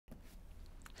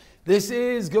This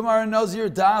is Gemara Nazir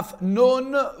Daf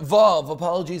Nun Vav.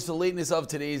 Apologies for the lateness of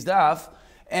today's daf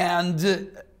and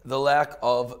the lack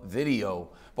of video.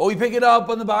 But we pick it up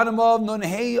on the bottom of Nun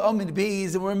Hey Amid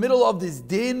Beis, and we're in the middle of this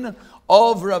din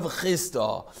of Rav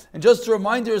Chisda. And just to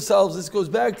remind ourselves, this goes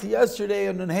back to yesterday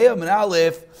on Nun Hey Amid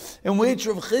Aleph, in which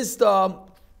Rav Chisda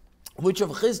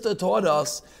taught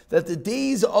us that the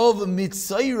days of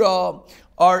Mitzayra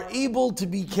are able to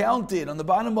be counted. On the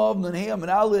bottom of Nun Hey Amid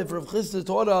Aleph, Rav Chisda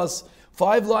taught us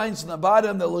 5 lines from the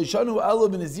bottom that Loishanu Ela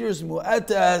b'Naziris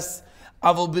Mu'etes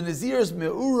Aval b'Naziris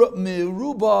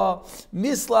Meruba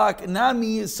Mislak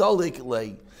Nami Salik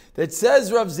Lei. That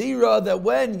says Rav Zira that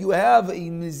when you have a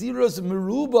Naziris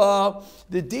Meruba,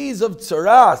 the days of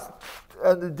Tzaras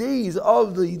and the days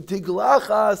of the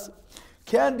Tiglachas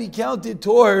can be counted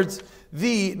towards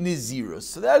the Nazirus.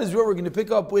 So that is what we're going to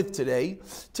pick up with today.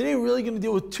 Today we're really going to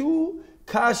deal with 2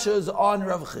 kashas on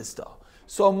Rav Chisda.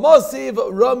 So Masiv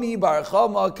Rami Bar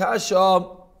Chama kasha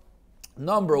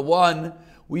number 1.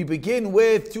 We begin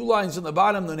with 2 lines on the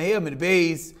bottom, Nun Hey Amid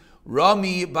Beis,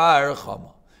 Rami Bar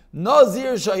Chama.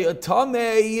 Nazir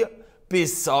Shayatamei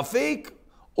Bisafik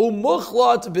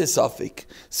Umuchlat Bisafik.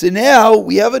 So now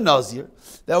we have a Nazir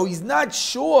that he's not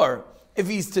sure if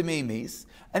he's Tamei Meis,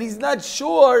 and he's not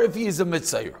sure if he is a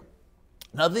Mitzayra.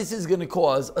 Now this is going to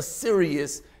cause a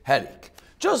serious headache.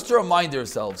 Just to remind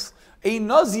ourselves, a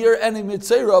Nazir and a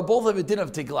Mitzayra both have a din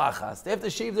of Tiglachas. They have to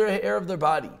shave their hair of their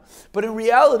body. But in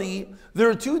reality, there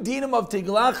are 2 dinim of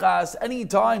Tiglachas any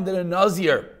time that a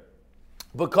Nazir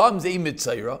becomes a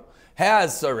Mitzayra,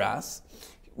 has Saras,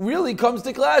 really comes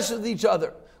to clash with each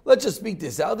other. Let's just speak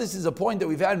this out. This is a point that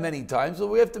we've had many times, but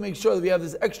we have to make sure that we have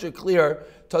this extra clear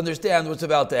to understand what's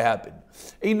about to happen.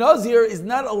 A Nazir is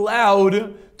not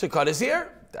allowed to cut his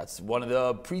hair. That's one of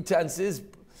the pretenses,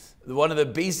 one of the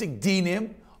basic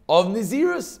dinim of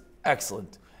Nazirus.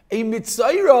 Excellent. A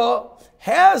Mitzayra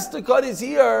has to cut his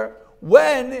hair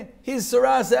when his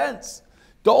Saras ends.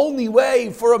 The only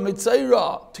way for a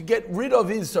Mitzayra to get rid of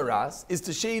his Saras is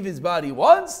to shave his body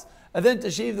once and then to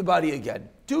shave the body again.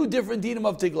 2 different dinim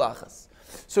of Tiglachas.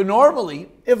 So normally,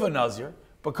 if a Nazir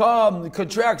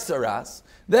contracts Saras,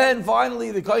 then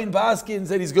finally the Kohen Baskin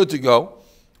said he's good to go.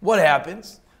 What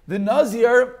happens? The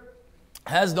Nazir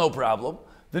has no problem.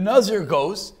 The Nazir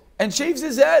goes and shaves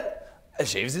his head, and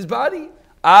shaves his body.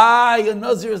 A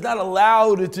Nazir is not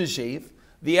allowed to shave.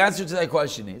 The answer to that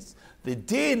question is, the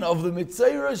din of the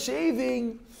Mitzayra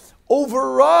shaving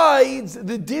overrides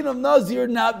the din of Nazir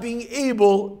not being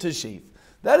able to shave.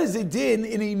 That is a din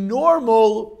in a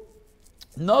normal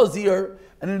Nazir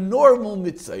and a normal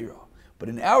Mitzayra. But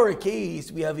in our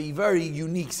case, we have a very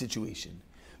unique situation.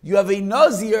 You have a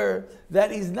Nazir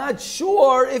that is not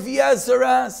sure if he has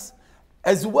Saras,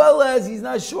 as well as he's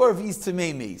not sure if he's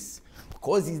Tamei Meis.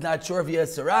 Because he's not sure if he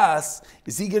has Saras,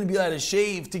 is he going to be allowed to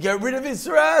shave to get rid of his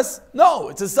Saras? No,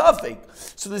 it's a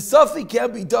suffix. So the suffix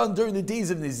can't be done during the days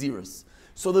of Nazirus.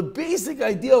 So the basic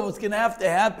idea of what's going to have to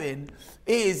happen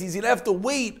is he's going to have to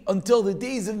wait until the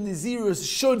days of Nazirus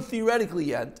should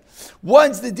theoretically end.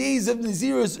 Once the days of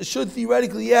Nazirus should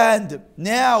theoretically end,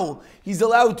 now he's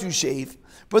allowed to shave.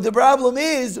 But the problem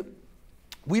is,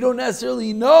 we don't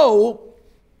necessarily know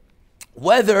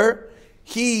whether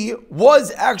he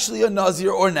was actually a Nazir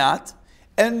or not.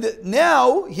 And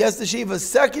now he has to shave a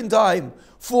second time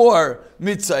for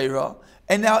Mitzayra.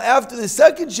 And now after the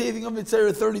second shaving of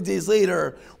Mitzayra 30 days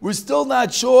later, we're still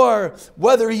not sure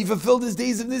whether he fulfilled his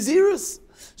days of Nazirus.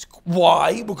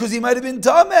 Why? Because he might have been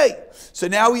Tamei. So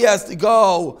now he has to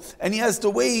go and he has to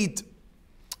wait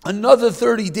another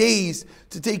 30 days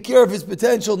to take care of his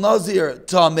potential Nazir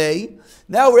Tamei.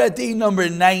 Now we're at day number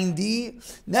 90.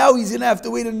 Now he's going to have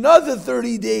to wait another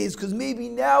 30 days because maybe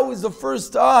now is the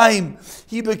first time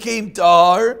he became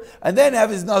Tahar and then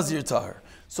have his Nazir Tahar.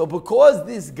 So because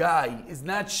this guy is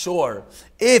not sure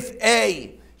if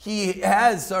A, he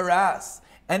has Saras,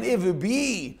 and if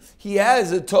B, he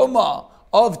has a Toma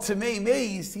of Tamei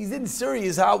Meis, he's in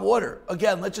serious hot water.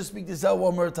 Again, let's just speak this out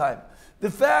one more time. The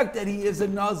fact that he is a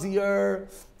Nazir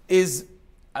is,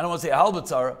 I don't want to say a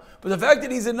halbatzara, but the fact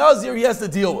that he's a Nazir, he has to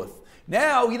deal with.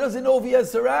 Now, he doesn't know if he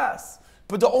has Saras.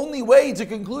 But the only way to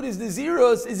conclude his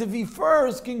Nazirus is if he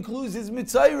first concludes his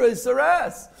Mitzayra, his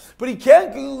Saras. But he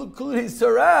can't conclude his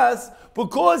Saras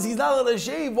because he's not allowed to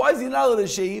shave. Why is he not allowed to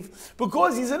shave?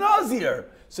 Because he's a Nazir.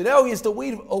 So now he has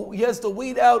to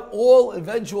wait out all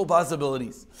eventual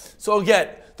possibilities. So again,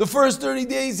 the first 30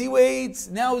 days he waits.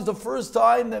 Now is the first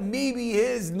time that maybe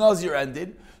his Nazir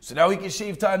ended. So now he can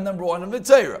shave time number 1 of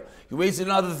Mitzayra. He waits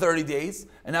another 30 days,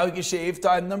 and now he can shave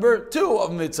time number 2 of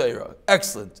Mitzayra.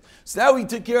 Excellent. So now he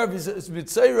took care of his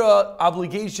Mitzayra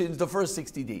obligations the first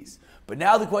 60 days. But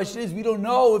now the question is, we don't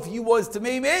know if he was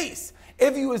Tamei Meis.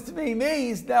 If he was Tamei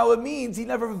Meis, now it means he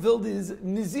never fulfilled his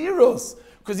Naziros,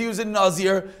 because he was a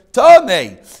Nazir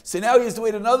Tamei. So now he has to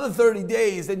wait another 30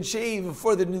 days and shave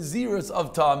for the Naziros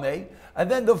of Tamei. And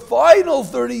then the final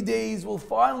 30 days will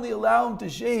finally allow him to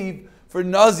shave for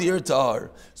Nazir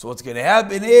Tahar. So what's going to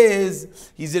happen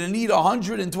is, he's going to need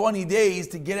 120 days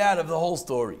to get out of the whole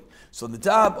story. So on the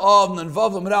top of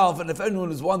Nanvav Amud Aleph, and if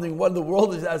anyone is wondering what in the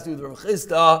world it has to do with Rav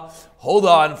Chisda, hold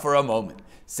on for a moment.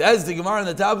 Says the Gemara on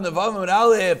the top of Nanvav Amud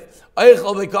Aleph,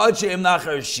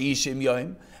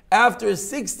 after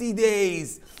 60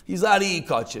 days, he's allowed to eat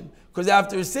kachim. Because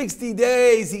after 60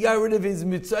 days, he got rid of his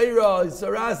mitzaira, his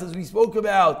saras, as we spoke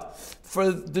about,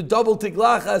 for the double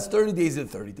tiglachas, 30 days and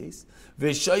 30 days.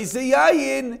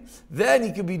 Then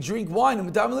he could be drink wine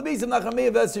after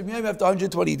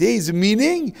 120 days,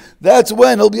 meaning that's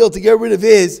when he'll be able to get rid of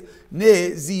his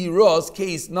Neziros,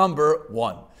 case number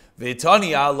 1.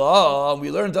 V'tani Allah,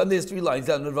 we learned on these 3 lines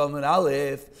down in Vav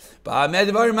Aleph. Ba'amed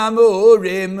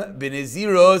mamurim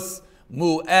b'neziros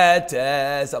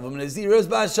mu'etes avum neziros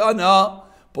b'ashana.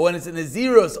 But when it's a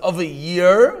neziros of a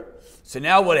year, so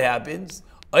now what happens?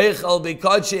 Eichel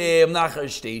b'kachem nachar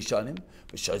shtei shanim.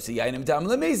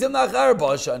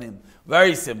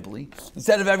 Very simply,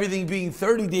 instead of everything being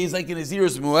 30 days like in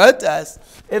Nazir's Mu'etas,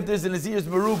 if there's a Nazir's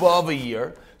Meruba of a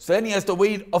year, so then he has to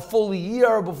wait a full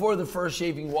year before the first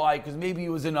shaving. Why? Because maybe he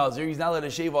was a Nazir. He's not allowed to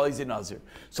shave while he's a Nazir.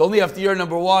 So only after year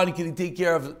number 1 can he take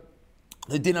care of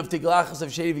the din of tiglachas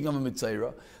of shaving of a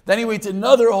mitzayra. Then he waits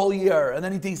another whole year, and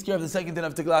then he takes care of the second din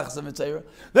of tiglachas of mitzayra.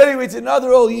 Then he waits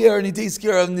another whole year, and he takes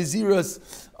care of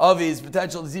Nazirus of his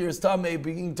potential Nazirus Tamei,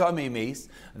 being Tamei Meis.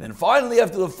 And then finally,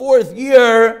 after the 4th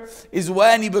year, is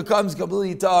when he becomes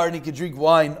completely tar, and he can drink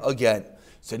wine again.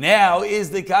 So now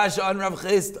is the kasha on Rav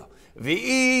Chisda.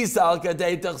 According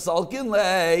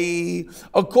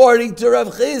to Rav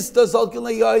Chisda,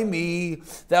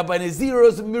 that by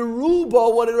Naziros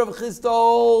Meruba, what did Rav Chisda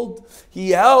hold? He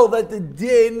held that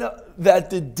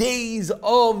the days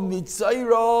of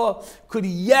Mitzayra could,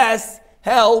 yes,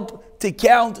 help to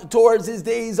count towards his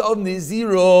days of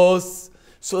Naziros.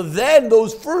 So then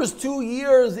those first 2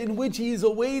 years in which he is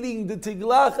awaiting the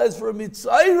Tiglachas for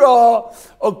Mitzayra,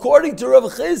 according to Rav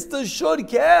Chisda, should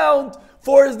count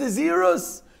for his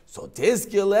Nazirus. So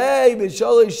Tizkilei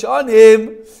b'shalosh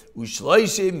shanim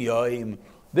u'shloishim yoim.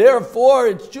 Therefore,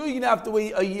 it's true you have to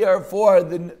wait a year for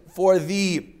the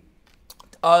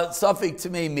suffix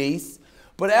Tamei Meis.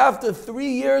 But after 3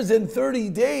 years and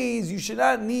 30 days, you should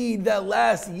not need that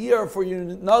last year for your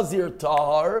Nazir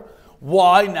Tahar.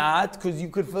 Why not? Because you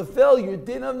could fulfill your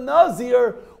din of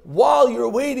Nazir while you're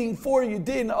waiting for your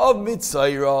din of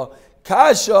Mitzayra.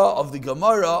 Kasha of the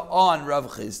Gemara on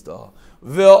Rav Chisda.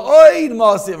 Ve'oid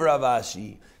masiv Rav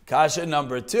Ashi. Kasha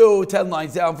number 2, 10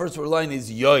 lines down. First line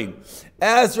is Yoim.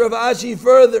 Ask Rav Ashi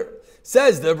further.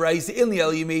 Says the Braisa, in the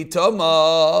Yimei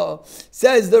Tama.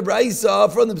 Says the Braisa,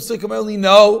 from the Pesukim I only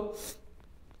know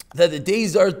that the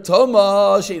days are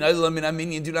Tama. Shein Ayla min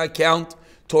Aminyan, do not count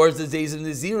towards the days of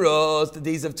Naziros, the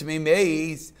days of Tamei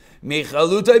Meis. How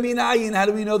do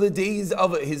we know the days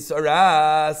of his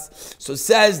saras? So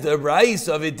says the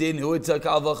Braisa of it din who it's a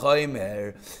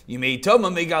kalvachaymer. You may tama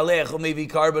megalech or maybe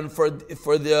carbon for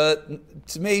the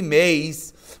Tamei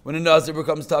Meis when a Nazir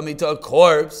becomes tummy to a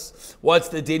corpse. What's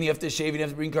the din? You have to shave and you have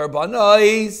to bring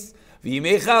karbanos.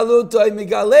 Maybe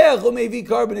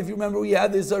carbon, if you remember, we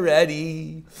had this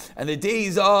already. And the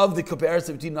days of the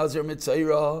comparison between Nazir and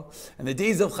Mitzayra, and the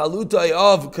days of chalutai,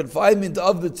 of confinement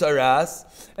of the tzaras,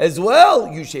 as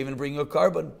well, you shave and bring your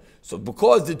carbon. So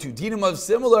because the two dinim are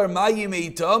similar,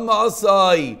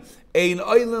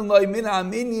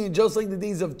 just like the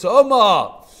days of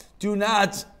Tama, do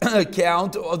not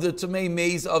count of the Tamei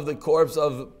Meis of the corpse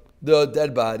of the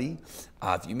dead body.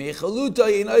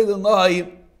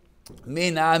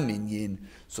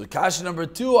 So kasha number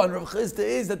 2 on Rav Chisda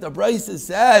is that the Braisa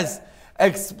says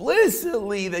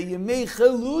explicitly that Yemei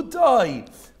Chelutai,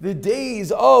 the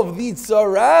days of the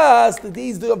tzaras, the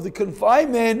days of the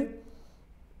confinement,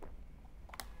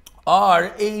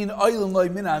 are ein oilam loy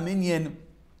min aminyan,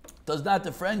 does not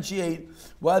differentiate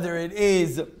whether it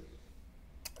is,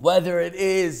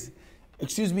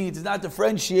 it does not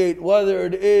differentiate whether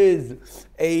it is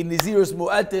a Nazirus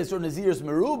Mu'etes or Nazirus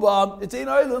Meruba. It's ein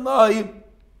oilam loy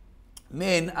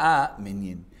min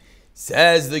aminyan.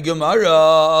 Says the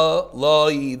Gemara,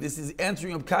 Loi. This is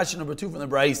answering up kasha number 2 from the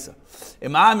Braisa.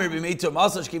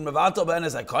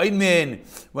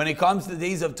 When it comes to the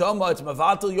days of Tama, it's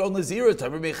Mavatal Yon Nazir.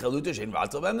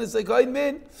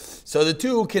 So the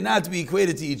two cannot be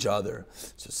equated to each other.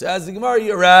 So says the Gemara,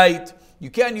 you're right. You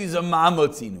can't use a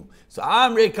Mamotzinu. So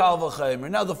Amrei Kal V'Chaymer.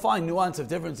 Now the fine nuance of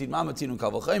difference in Mamatzin and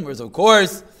Kal V'Chaymer is, of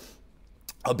course,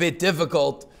 a bit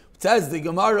difficult. It says the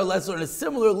Gemara, let's learn a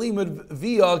similar limud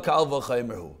via Kal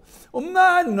V'Chaymer hu.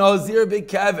 Uman Nazir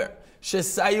bekever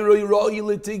shesayro yiroi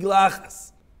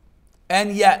litiglachas.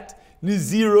 And yet,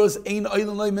 Naziros ein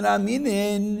oilen loy min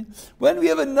aminin. When we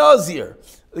have a Nazir,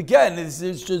 again, this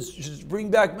is just bring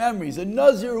back memories. A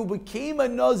Nazir who became a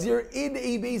Nazir in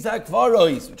a Beis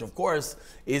HaKvaros, which of course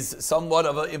is somewhat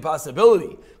of an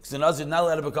impossibility, because the Nazir is not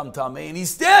allowed to become Tameh, and he's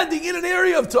standing in an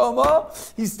area of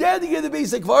Tamah. He's standing in the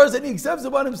Beis HaKvaros, and he accepts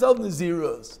upon himself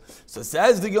Naziros. So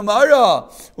says the Gemara,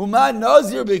 Uman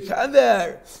Nazir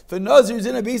bekaver. If a Nazir is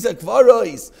in a Beis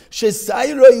HaKvaros,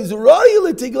 shesayros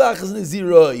royal tiglachas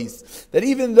Naziros, that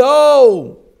even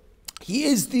though he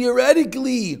is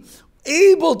theoretically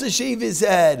able to shave his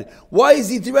head. Why is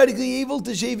he theoretically able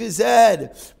to shave his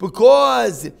head?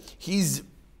 Because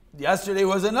yesterday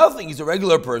was a nothing. He's a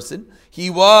regular person. He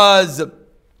was a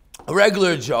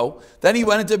regular Joe. Then he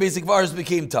went into basic Varas,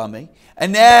 became Tameh.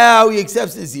 And now he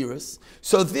accepts Naziris.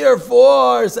 So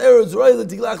therefore,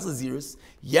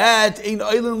 yet, in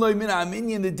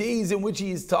the days in which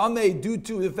he is Tameh, due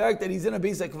to the fact that he's in a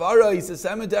basic Vara, he's a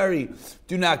cemetery,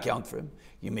 do not count for him.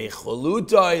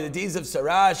 The days of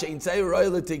Sarash,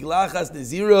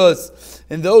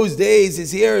 in those days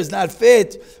his hair is not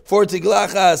fit for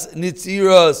Tiglachas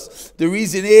Nitziros. The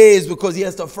reason is because he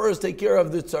has to first take care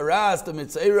of the Tzaras, the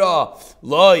Mitzayra,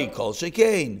 Loi Kol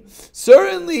Shekain.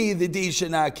 Certainly the days should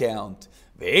not count.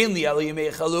 I only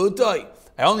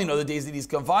know the days that he's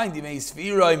confined.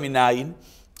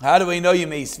 How do we know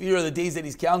Yemei Sfira, the days that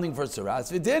he's counting for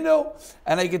Saras? V'dinu.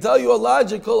 And I can tell you a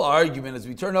logical argument as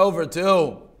we turn over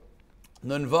to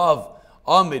Nunvav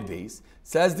Amid Beis.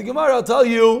 Says the Gemara, I'll tell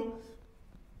you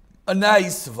a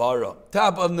nice svara.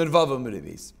 Top of Nunvav Amid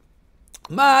Beis.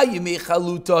 Ma Yemei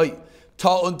Chalutoi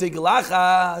Ta'un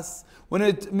Tiglachas. When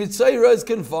a Mitzayra is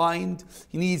confined,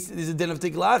 there's a din of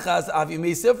Tiglachas, Av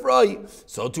Yemei Sifroi.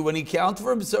 So too when he counts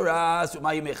for Saras, Ma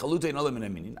Yemei Chalutoi Nolam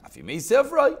Minaminin, Av Yemei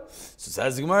Sifroi. So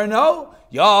says the Gemara, no.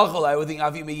 Yachal, I would think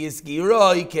Av Yemei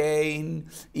Yiskiroi Kain.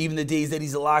 Even the days that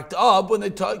he's locked up, when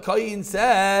the Kain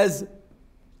says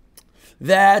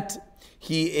that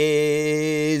he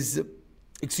is,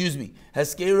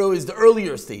 Heskero is the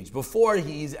earlier stage, before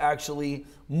he's actually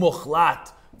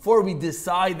Mukhlat. Before we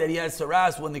decide that he has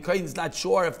Saras, when the Kain is not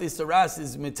sure if this Saras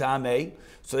is Mitame,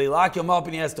 so they lock him up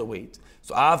and he has to wait.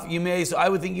 So I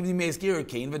would think even he may scare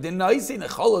Kain, but then I say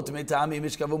Necholot Mitame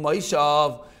Mishkavu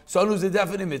Maishav. Someone who's a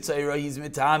definite Mitzayra, he's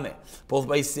Mitame, both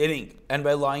by sitting and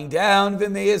by lying down.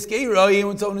 When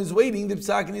someone is waiting, the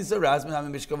Psakin is Saras, Mitame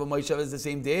Mishkavu Maishav is the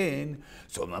same din.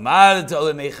 So Mamad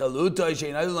Tole Mechaluta,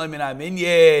 Shein Adonai Min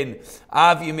Aminyan,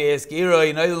 Av Yemei Eskira,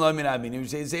 Shein Adonai Min Aminyan, you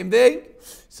say the same thing.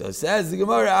 So it says the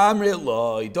Gemara, Amri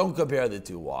Loi, don't compare the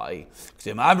two. Why?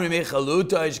 Because Amri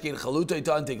Mechaluta, Shkin Chaluta,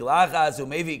 Itan Tiglachas,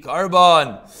 Umevi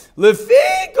Karban.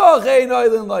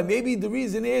 Maybe the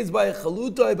reason is by a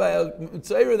Chaluta, by a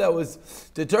Mitzayra that was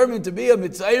determined to be a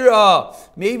Mitzayra.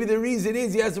 Maybe the reason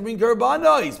is he has to bring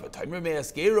Karbanos. But Timer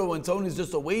Measkero, when someone is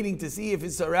just waiting to see if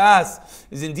his Saras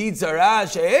is indeed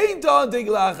Saras, Shein Tan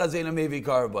Tiglachas, Ain't a Mevi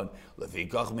Karban.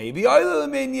 Lefikach, maybe Oil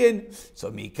Minion. So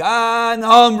Mikan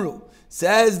Amru.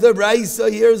 Says the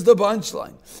Braisa, here's the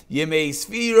punchline. Yemei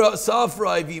Sfira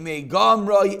Safrai, Yemei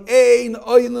Gamrai, Ein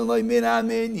Oilin Loi Min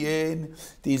Aminyin.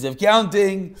 Days of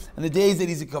counting, and the days that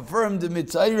he's a confirmed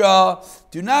Mitzayra,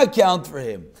 do not count for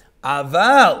him.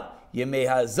 Aval, Yemei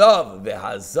Hazav,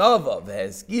 Vehazava,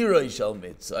 Veheskiroi Shal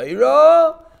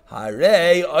Mitzayra,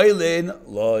 Harei Oilin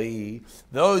Loi.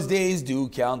 Those days do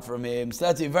count from him. So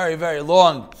that's a very, very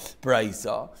long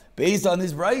Braisa. Based on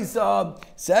this Braisa,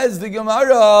 says the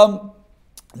Gemara,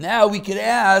 now we could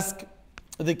ask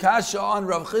the kasha on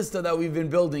Rav Chisda that we've been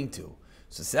building to.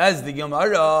 So says the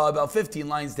Gemara, about 15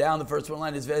 lines down, the first one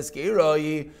line is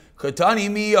Veskeiroi, Kotani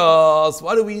Miyos.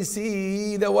 What do we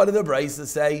see? What do the Braisa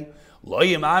say?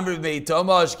 Loyim Amr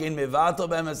Beitomash Kin Mevato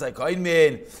Bemasakain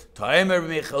Min Taimer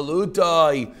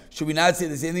Mechalutai. Should we not say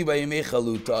the same thing by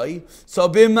Mechalutai? So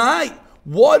Bimai.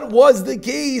 What was the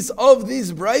case of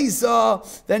this Braisa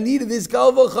that needed this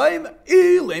Kal V'Chaim?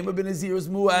 Ilema ben Nazir's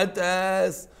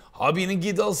Mu'atas, Habin and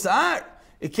Gidal Sar.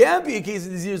 It can't be a case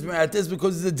of Nazir's Mu'atas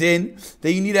because it's a din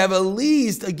that you need to have at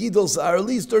least a Gidal Sar, at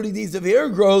least 30 days of hair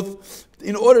growth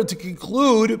in order to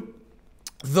conclude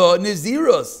the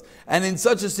Nazirus. And in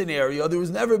such a scenario, there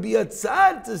was never be a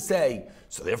tzad to say.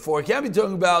 So therefore, it can't be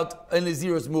talking about a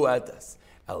Nazirus Mu'atas.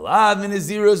 Alav min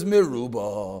Nazirus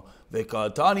meruba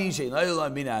v'katani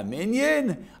she'nayla min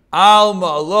aminyin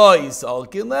alma lo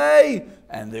yisalkin lei.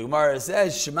 And the Gemara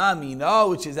says, Shema Mina,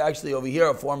 which is actually over here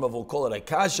a form of, we'll call it a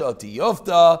kasha to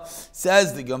Yofta,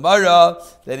 says the Gemara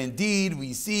that indeed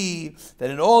we see that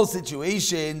in all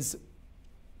situations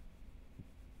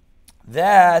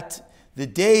that the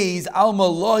days, Alma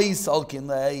Loi Salkin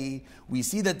Lei, we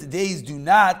see that the days do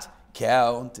not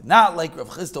count, not like Rav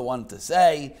Chisda wanted to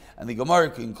say, and the Gemara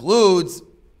concludes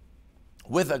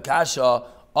with a kasha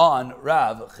on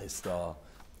Rav Chisda.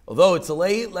 Although it's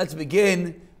late, let's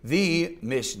begin the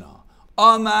Mishnah.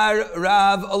 Amar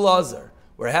Rav Elazar.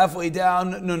 We're halfway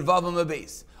down Nun Vav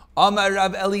Mabes. Amar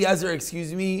Rav Eliezer,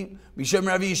 Mishum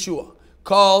Rav Yeshua.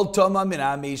 Called Toma min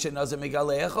Amisha Nazir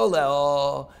Megalech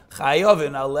Oleo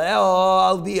Chayovin Aleo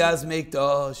Al Bias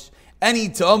Mikdash. Any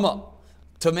Toma,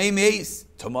 Tomei Meis,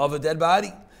 Toma of a dead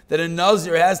body, that a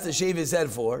Nazir has to shave his head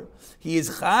for, he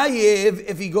is Chayiv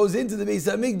if he goes into the Beis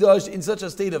HaMikdash in such a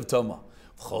state of Toma.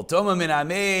 Any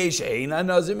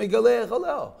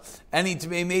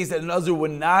Tomei Meis that a Nazir would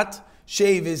not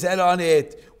shave his head on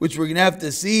it, which we're going to have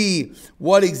to see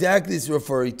what exactly it's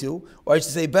referring to. Or I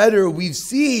should say better, we've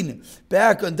seen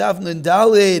back on Daf Nun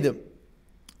Daled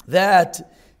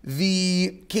that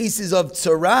the cases of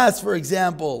tsaras, for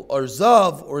example, or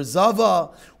zav or zava,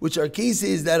 which are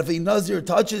cases that if a Nazir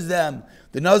touches them,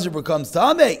 the Nazir becomes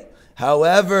tamei.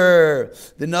 However,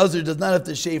 the Nazir does not have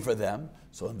to shave for them.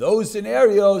 So in those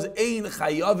scenarios, ein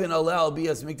chayavin alel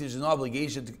bias mikdash is no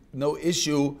obligation, no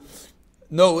issue.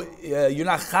 No, you're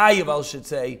not chayiv, I should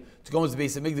say, to go into the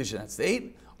Beis HaMikdash in that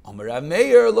state. Amar Rav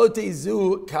Meir lo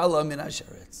teizu kala min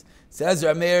hasheretz. Says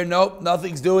Rav Meir, nope,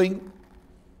 nothing's doing.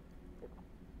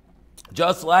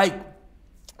 Just like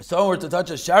if someone were to touch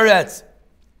a sheretz,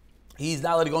 he's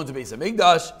not allowed to go into the Beis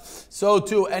HaMikdash. So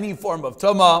too, any form of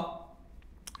tumah,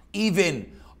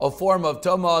 even a form of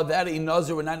tumah that a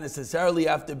Nazir would not necessarily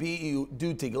have to be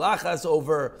do tiglachas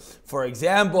over, for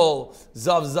example,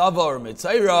 zav zava or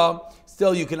mitzayra,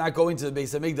 still you cannot go into the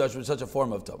Beis HaMikdash with such a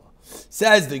form of tumah.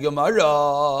 Says the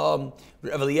Gemara, Rav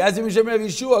Eliezer Mishum Rav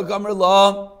Yeshua Gamar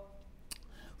La.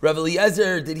 Rav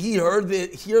Eliezer, did he hear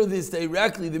this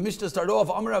directly? The Mishnah started off,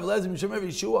 Amar Rav Eliezer Mishum Rav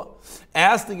Yeshua.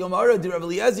 Asked the Gemara, did Rav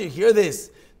Eliezer hear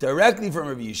this directly from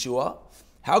Rav Yeshua?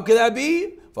 How could that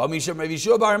be? But it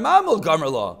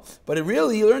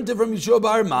really, he learned it from Yeshua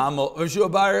Bar Mamel.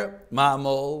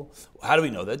 How do we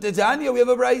know that? Tanya, we have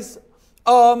a brayse.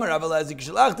 When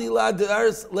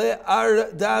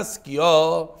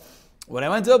I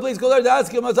went to a place called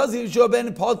Ardaskio, Yeshua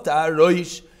ben Potar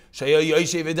Roish. He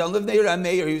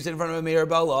was in front of a mayor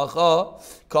Balacha.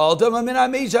 Called him,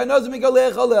 and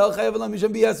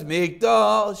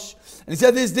he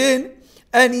said this din,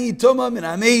 any Toma min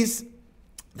Ames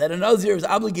that a Nazir is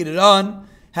obligated on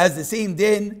has the same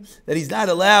din that he's not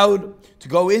allowed to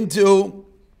go into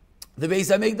the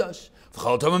Beis HaMikdash.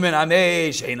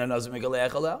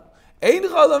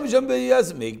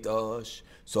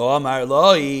 So Amar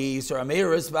Loi, so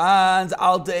Rameir responds,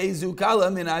 Al Teizu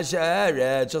Kala min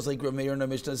Asheret, just like Rameir in the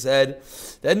Mishnah said,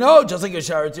 that no, just like a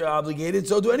Sharet you're obligated,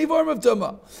 so do any form of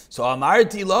Tumah. So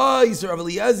Amarti Loi, so Rav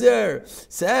Eliezer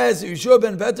says, Yeshua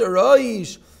ben Peter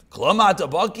Roish, Klomat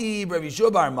Abaki, Rav Yeshua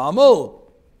bar Mamel.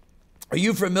 Are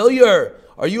you familiar?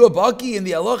 Are you a Baki in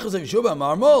the halachas of Yeshua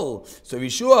bar Mamel? So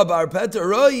Yeshua bar Peter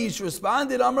Roish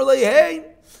responded, Amar Lei, hey,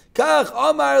 Kach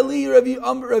Amar Li Rav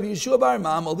Yeshua bar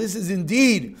Mamel. This is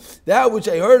indeed that which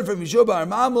I heard from Yeshua bar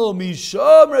Mamel,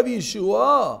 Misham Rav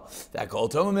Yeshua. That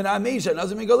called Tomim and Amesha,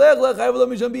 Nazim Megalech Lech, Chayav Lo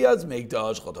Misham Bias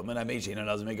Mikdash, Chotom and Amesha,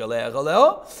 Nazim Megalech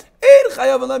Leo, Ein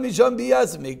Chayav Lo Misham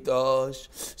Bias Mikdash.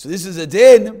 So this is a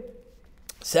din.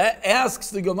 Asks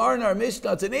the Gemara in our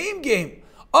Mishnah, it's a name game.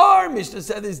 Our Mishnah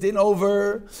said this din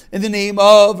over in the name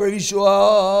of Rav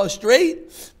Yeshua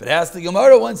straight. But ask the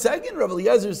Gemara 1 second. Rav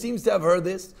Eliezer seems to have heard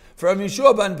this from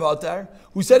Yeshua ben Potar,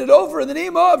 who said it over in the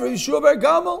name of Rav Yeshua bar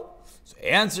Gamel. So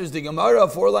answers the Gemara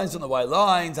 4 lines on the white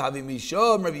lines. Havi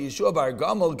Mishom Rav Yeshua bar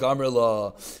Gamel Gamer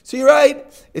La. So you're right.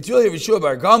 It's really Rav Yeshua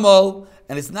bar Gamel,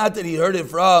 and it's not that he heard it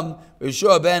from Rav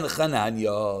Yeshua ben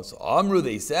Chananya. So Amru,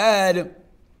 they said,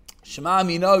 Shema,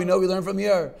 we learn from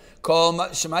here. Call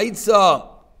Shemaitza.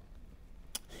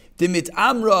 Dimit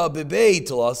Amra Bebei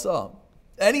Talasa.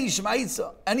 Any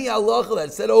Shemaitza, any halacha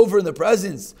that's said over in the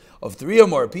presence of 3 or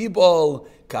more people,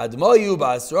 Kadmoyu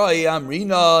Basroi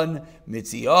Amrinon,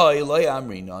 Mitziyoi Loy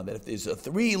Amrinon. That if there's a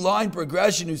 3-line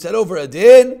progression who said over a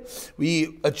din,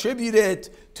 we attribute it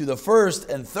to the first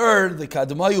and third, the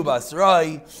Kadmoyu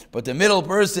Basroi, but the middle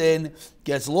person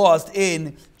gets lost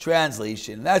in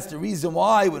translation. That's the reason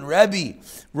why when Rebbe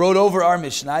wrote over our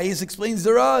Mishnah, he explains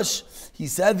the Rush. He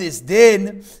said this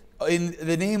din in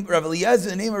the name Rav Eliezer,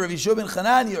 in the name of Rav Yeshua ben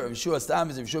Chananya. Rav Yeshua Stam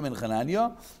is Rav Yeshua ben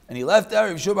Chananya, and he left out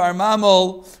Rav Yeshua bar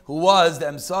Mamol, who was the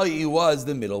Emsai, who was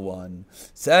the middle one.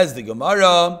 Says the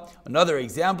Gemara, another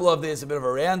example of this, a bit of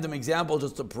a random example,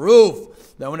 just to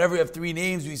prove that whenever we have three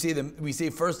names, we say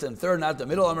first and third, not the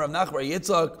middle. Amar Rav Nachbar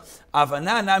Yitzchak,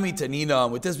 Avana Nami Tanina.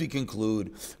 With this we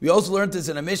conclude. We also learned this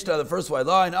in a Mishnah, the first white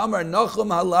law, in Amar Nachum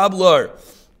Halablar.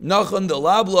 Nachum the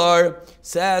Lablar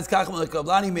says,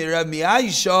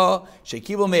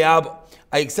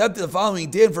 I accepted the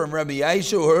following din from Rabbi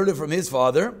Yaisha, who heard it from his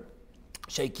father,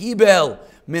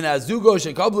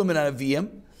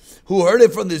 who heard it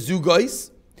from the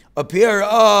Zugais, a pair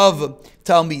of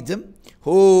Talmidim,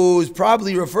 who's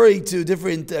probably referring to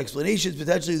different explanations,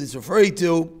 potentially this referring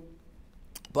to,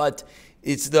 but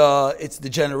it's the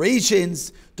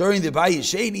generations during the Bayis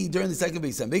Sheni, during the second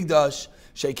Beis Hamikdash.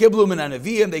 Sheikiblu min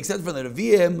Nevi'im, they accept from the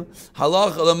Nevi'im,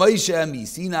 halach ala Moshe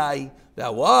miSinai,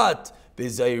 that what?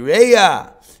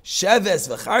 B'zayreya, sheves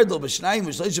v'chardol b'shnayim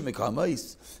v'shleishim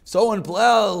mekamos. Someone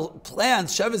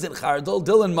plants sheves and chardol,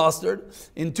 dill and mustard,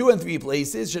 in 2 and 3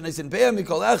 places. Shenesin peah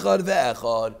mikol echad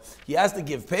ve'echad. He has to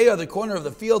give peah, the corner of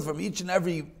the field, from each and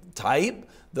every type.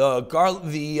 The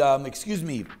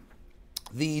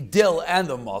dill and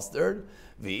the mustard.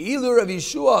 V'ilu Rav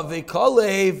Yeshua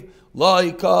v'kalev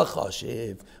Laika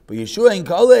Chashiv. But Yeshua and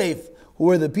Kalev, who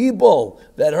were the people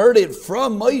that heard it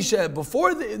from Moshe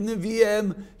before the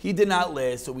Nevi'im, he did not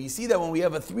list. So we see that when we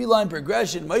have a 3-line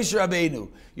progression, Moshe Rabbeinu,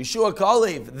 Yeshua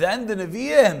Kalev, then the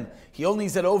Nevi'im, he only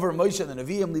said over Moshe and the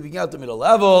Nevi'im, leaving out the middle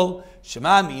level.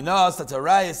 Shema Minas, that's a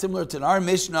raya similar to our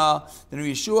Mishnah. Then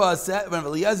Yeshua said, when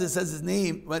Eliezer says his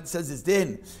name, says his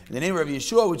din, in the name of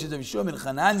Yeshua, which is of Yeshua ben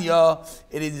Chananya,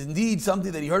 it is indeed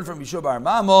something that he heard from Yeshua bar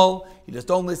Mamol. He just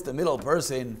don't list the middle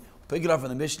person. We'll pick it up from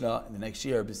the Mishnah in the next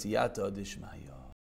year. B'siyata d'ishmaya.